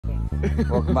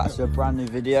Welcome back to a brand new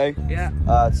video. Yeah.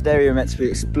 Today we were meant to be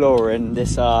exploring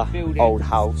this old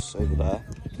house over there.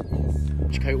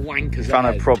 Just go wankers. We found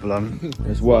a problem.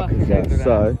 There's workers there,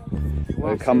 so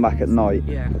we'll come back at night.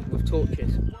 Yeah, with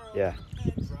torches. Yeah.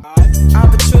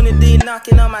 Opportunity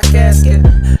knocking on my casket.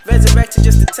 Resurrected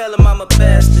just to tell him I'm a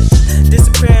bastard.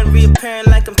 Disappearing, reappearing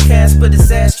like I'm Casper,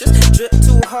 disastrous. Drip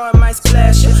too hard, might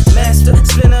splash ya. Master,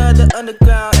 splinter of the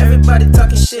underground. Everybody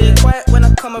talking shit. Quiet when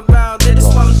I come around. They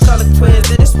just want me call it quits.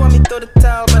 They just want me throw the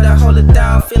towel, but I hold it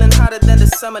down. Feeling hotter than the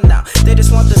summer now. They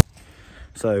just want the.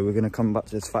 So we're gonna come back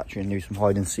to this factory and do some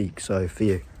hide and seek. So for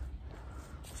you.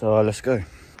 So let's go.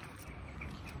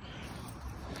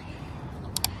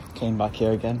 Came back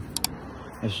here again.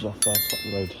 This is our first up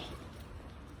the road.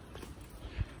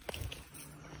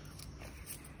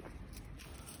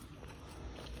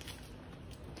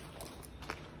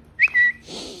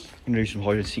 I'm gonna do some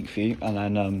hide and seek for you, and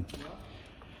then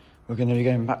we're gonna be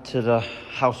going back to the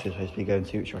house we're supposed to be going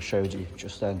to, which I showed you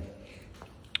just then.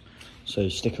 So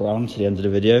stick around to the end of the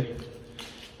video,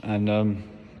 and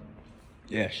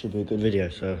yeah, it should be a good video.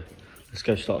 So let's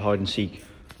go start hide and seek.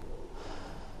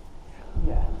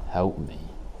 Yeah, help me.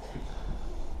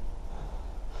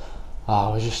 I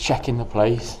was just checking the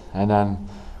place, and then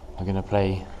we're gonna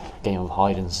play a game of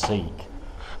hide and seek.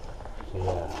 So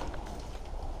yeah,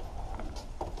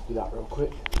 do that real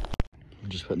quick.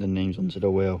 Just put the names onto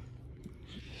the wheel.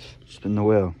 Spin the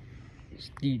wheel.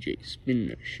 It's DJ, spin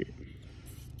that shit.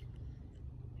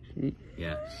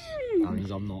 Yes, that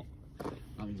means I'm not.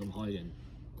 That means I'm hiding.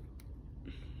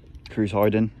 Crew's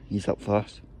hiding. He's up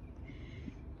first.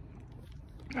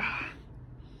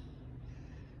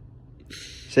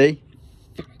 See?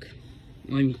 Fuck.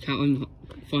 I'm counting.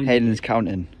 Hayden's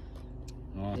counting.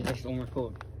 Is this on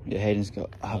record? Yeah, Hayden's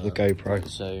got to have the GoPro.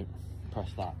 So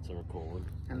press that to record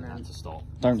and then to stop.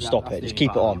 Don't stop it. Just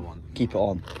keep it on. Keep it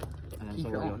on. And then Keep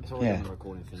it on. it's already Yeah. on the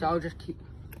recording thing. So I'll just keep.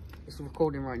 It's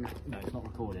recording right now. No, it's not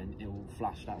recording. It will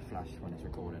flash that flash when it's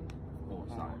recording. Or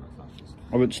it's that one that flashes.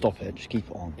 I wouldn't stop it. Just keep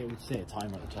it on. It would say a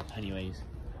timer at the top, anyways.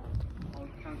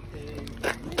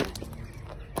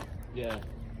 Yeah.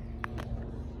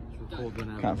 Record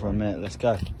whenever. Count for a minute. Let's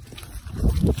go.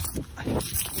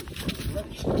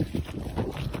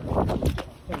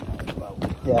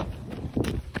 Yeah.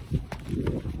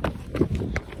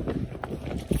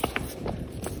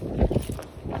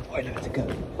 I know where to go. I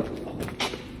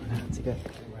know where to go.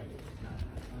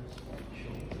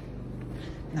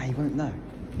 No, you won't know.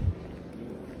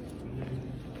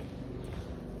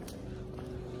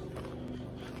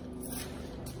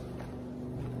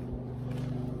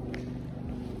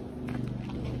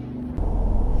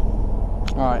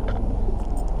 Alright.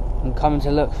 I'm coming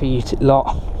to look for you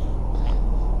lot.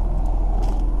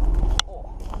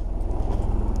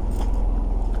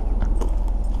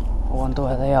 I wonder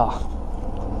where they are.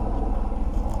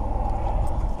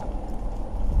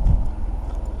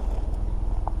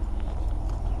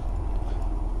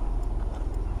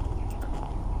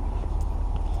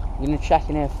 I'm gonna check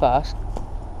in here first,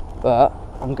 but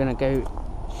I'm gonna go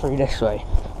through this way.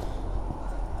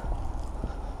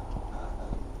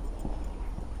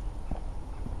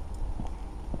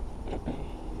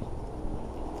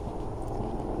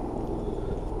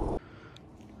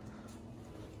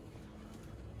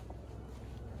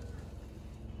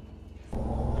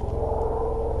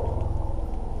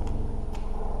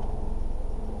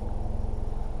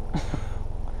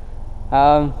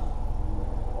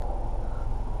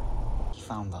 He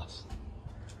found us.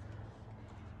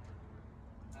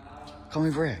 Come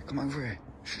over here. Come over here.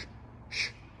 Shh. Shh.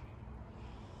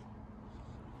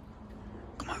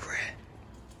 Come over here.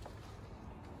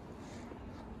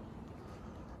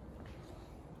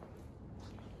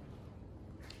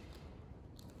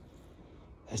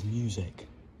 There's music.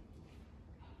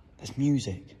 There's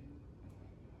music.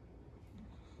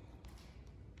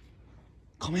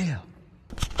 Come here.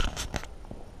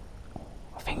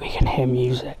 I think we can hear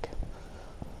music.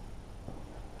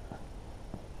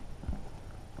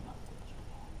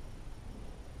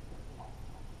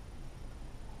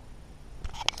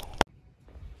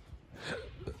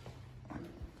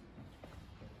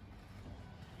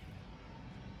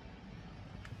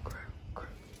 Crew.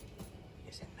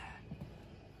 It's in there.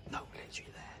 No,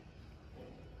 literally there.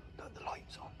 Look, the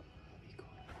light's on.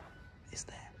 It's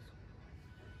there.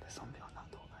 There's something behind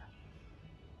that door there.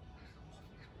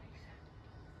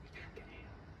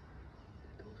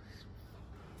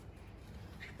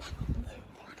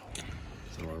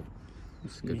 So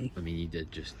it's good. I mean, you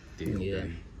did just do it. Yeah.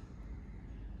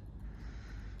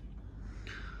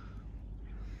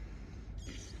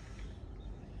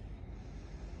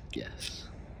 Yes.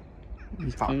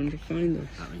 He's trying to find us.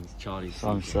 That means Charlie's. So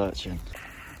I'm searching.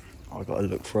 I've got to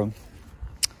look for him.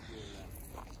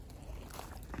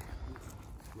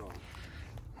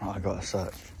 Right, I've got to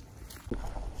search.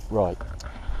 Right,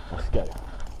 let's go.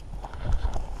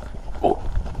 Oh.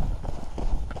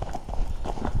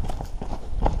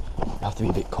 I have to be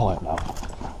a bit quiet now.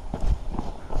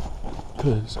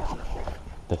 Because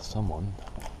there's someone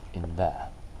in there.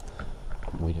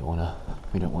 We don't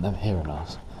want them hearing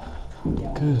us.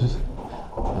 Because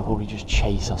they'll probably just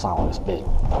chase us out of this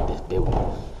building.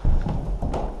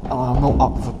 And I'm not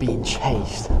up for being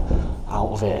chased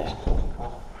out of here.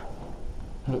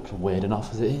 It looks weird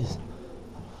enough as it is.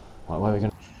 Right, where are we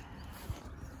going?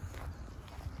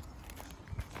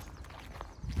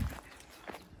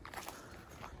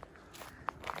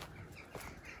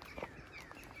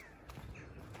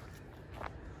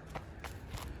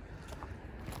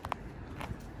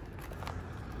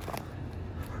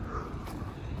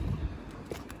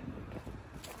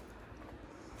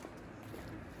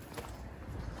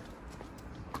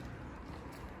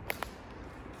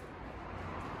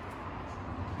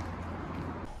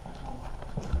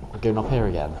 Going up here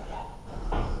again.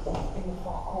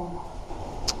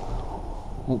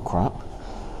 Oh crap.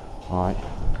 Alright.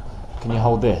 Can you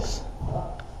hold this?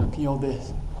 Can you hold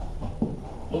this?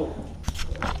 Oh.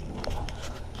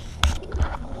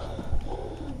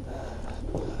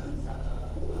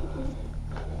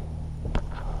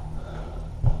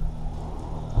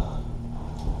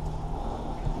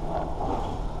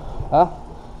 Huh?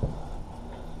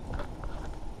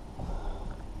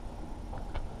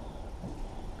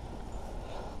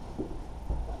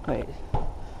 Wait,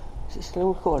 is it still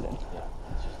recording?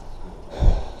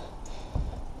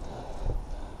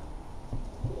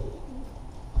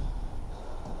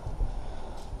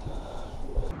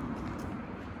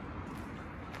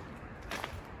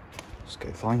 Let's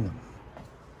go find them.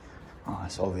 Oh,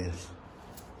 it's obvious.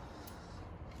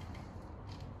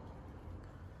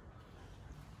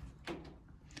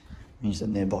 Means they're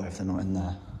nearby if they're not in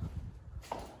there.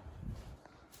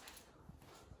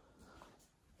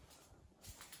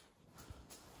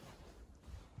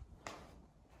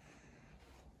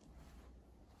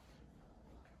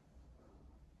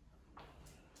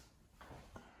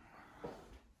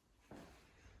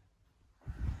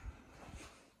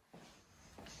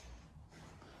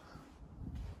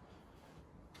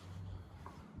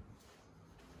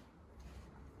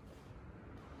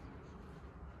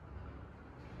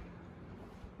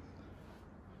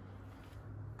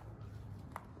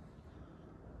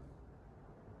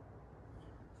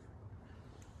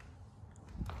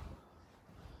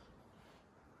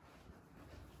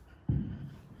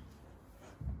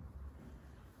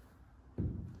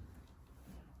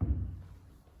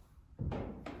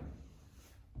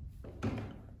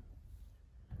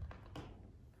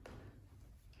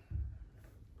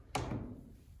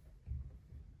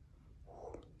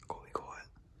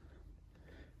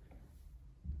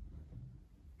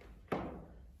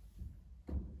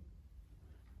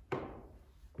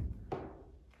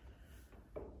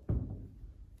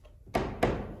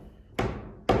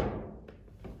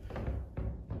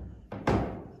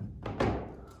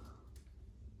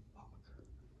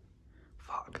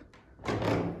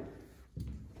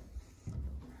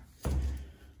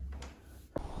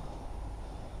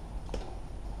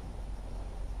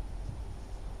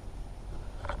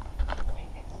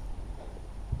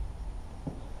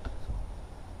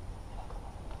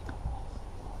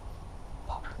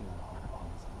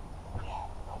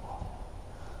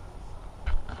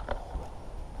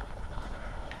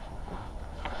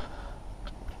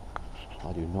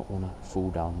 I do not want to fall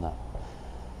down that.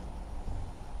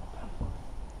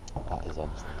 That is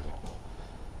unstable.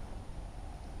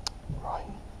 Right.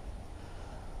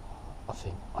 I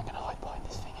think I'm going to hide behind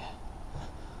this thing here.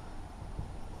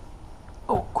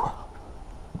 Oh crap.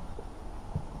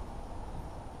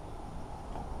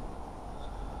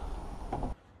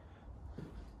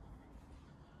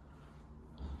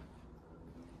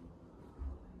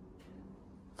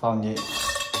 Found you.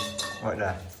 Right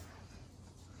there.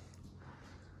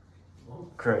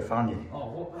 Crew, found you. Oh,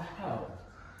 what the hell?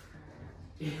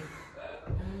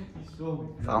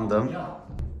 Found them.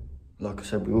 Like I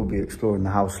said, we will be exploring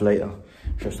the house later.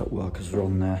 Just that workers are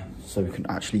on there, so we can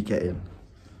actually get in.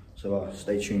 So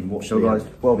stay tuned, watch the guys.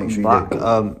 Welcome back.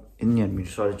 In the end, we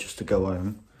decided just to go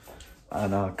home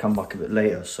and come back a bit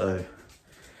later. So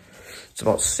it's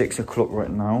about 6 o'clock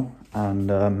right now, and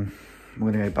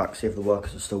we're gonna go back, see if the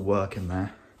workers are still working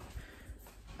there,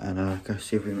 and go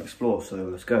see if we can explore. So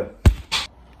let's go.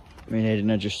 Me and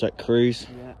Aiden are just at Cruise,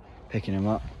 picking him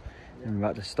up, and we're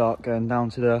about to start going down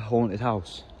to the haunted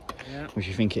house. Which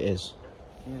you think it is?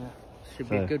 Yeah. Should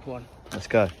be a good one. Let's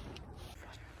go.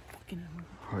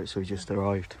 Right, so we just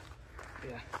arrived.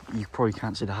 Yeah. You probably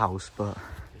can't see the house, but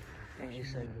It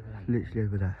is over there. literally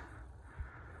over there.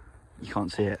 You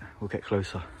can't see it. We'll get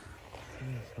closer.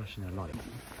 Flashing their light.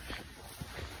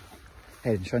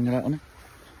 Hey, shine your light on it.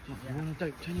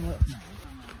 Don't turn your light off now.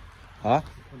 Huh?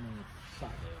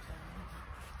 Saturday or something.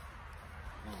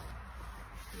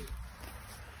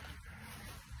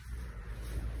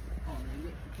 Oh, no,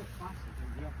 look, you put plastic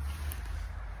in the office.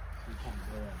 So you can't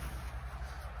go in.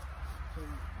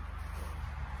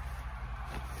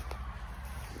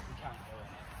 You can't go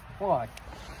in. Why?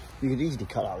 You could easily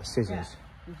cut that with scissors.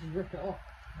 You just rip it off.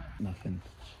 Nothing.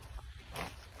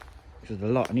 Because the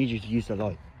light. I need you to use the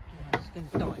light. Yeah, it's going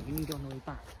to die. You need it on the way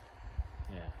back.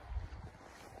 Yeah.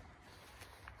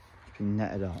 It's been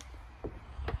netted up.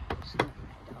 It's not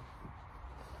made up.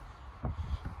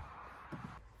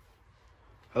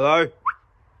 Hello?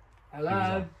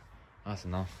 Hello? That's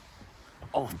enough.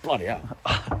 Oh, bloody hell.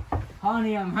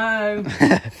 Honey, I'm home.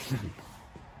 Get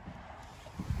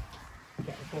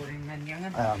recording then,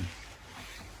 young'un.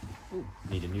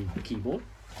 Need a new keyboard.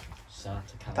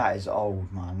 That is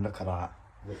old, man. Look at that.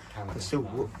 There's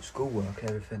still schoolwork and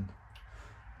everything.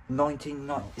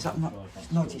 1990. Is that not?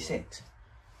 It's 96.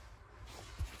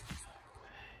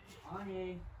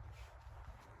 Honey.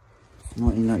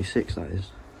 1996, that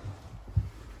is.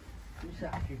 This would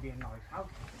actually be a nice house.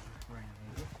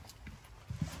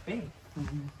 Big.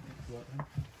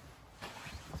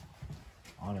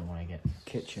 I don't want to get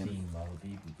Kitchen. seen by the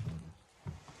people.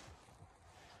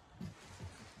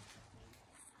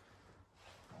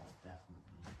 Oh, definitely.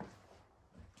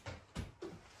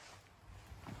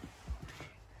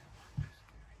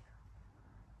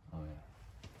 Oh yeah.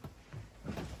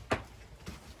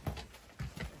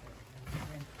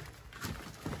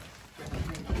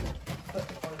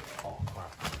 Oh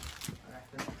crap.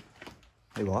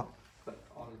 Hey, what?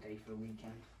 Holiday for a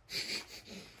weekend.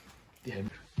 Yeah.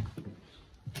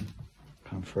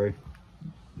 Come through.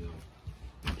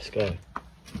 Let's go.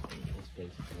 It's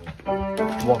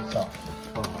basically What's up?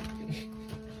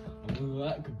 who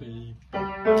that could be.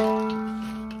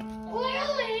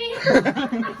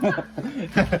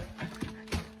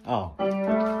 Oh,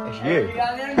 it's you.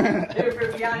 Here for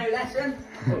a piano lesson.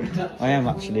 I am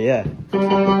actually, yeah.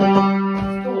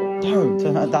 Don't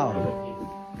turn that down.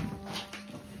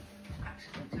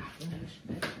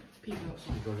 People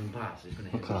outside driving past is going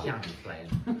to hear Okay. piano playing.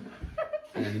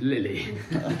 And then Lily.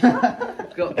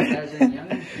 Got the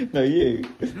young. No, you.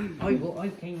 I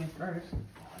came here first.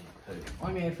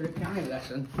 I'm here for the piano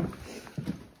lesson.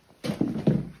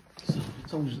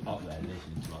 Someone's just up there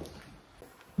listening to us.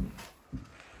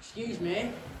 Excuse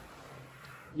me.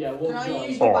 Yeah, Can I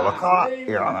use Oh, the look at bathroom?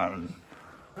 that. Yeah, man.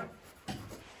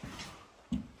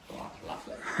 Oh,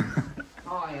 lovely.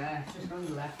 Oh yeah, it's just on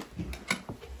the left.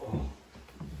 Oh,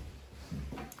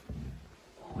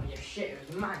 you shit, it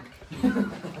was mank.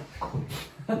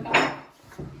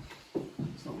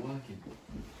 It's not working.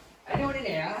 Anyone in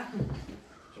here?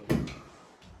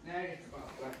 No, it's about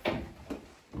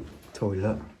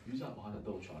Toilet. Who's that behind the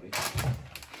door, Charlie?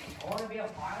 I want to be a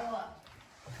pilot.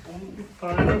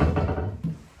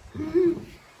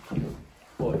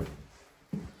 Boy.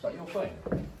 Is that your phone?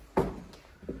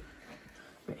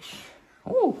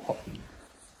 Oh.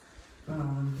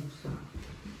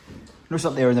 Looks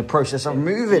like they're in the process of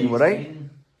moving, were they?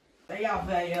 They have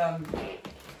a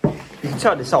You can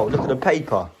tell this old. Look at the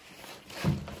paper.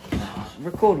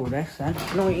 record all this then.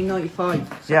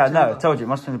 1995. Yeah, no, I September. told you. It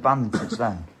must have been abandoned since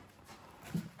then.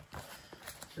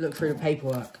 Look through the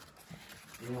paperwork.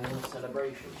 You know, one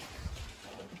celebration.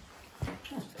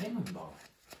 That's payment bar.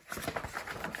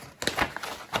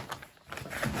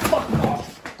 Fuck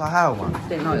off. The hell, man?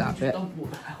 Didn't like that bit.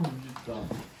 What the hell have you done?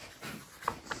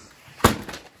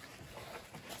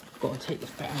 Got to take this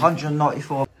bit.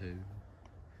 194. Who?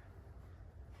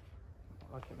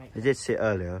 They did see it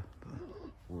earlier.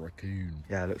 Raccoon.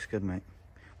 Yeah, it looks good, mate.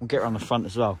 We'll get around the front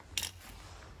as well.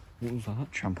 What was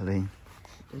that? Trampoline.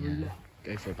 Yeah.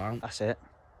 Go for a bounce. That's it.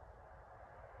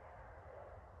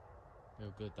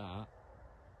 Feel good that.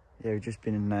 Yeah, we've just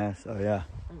been in there, so yeah.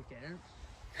 Okay.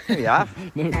 Here we have.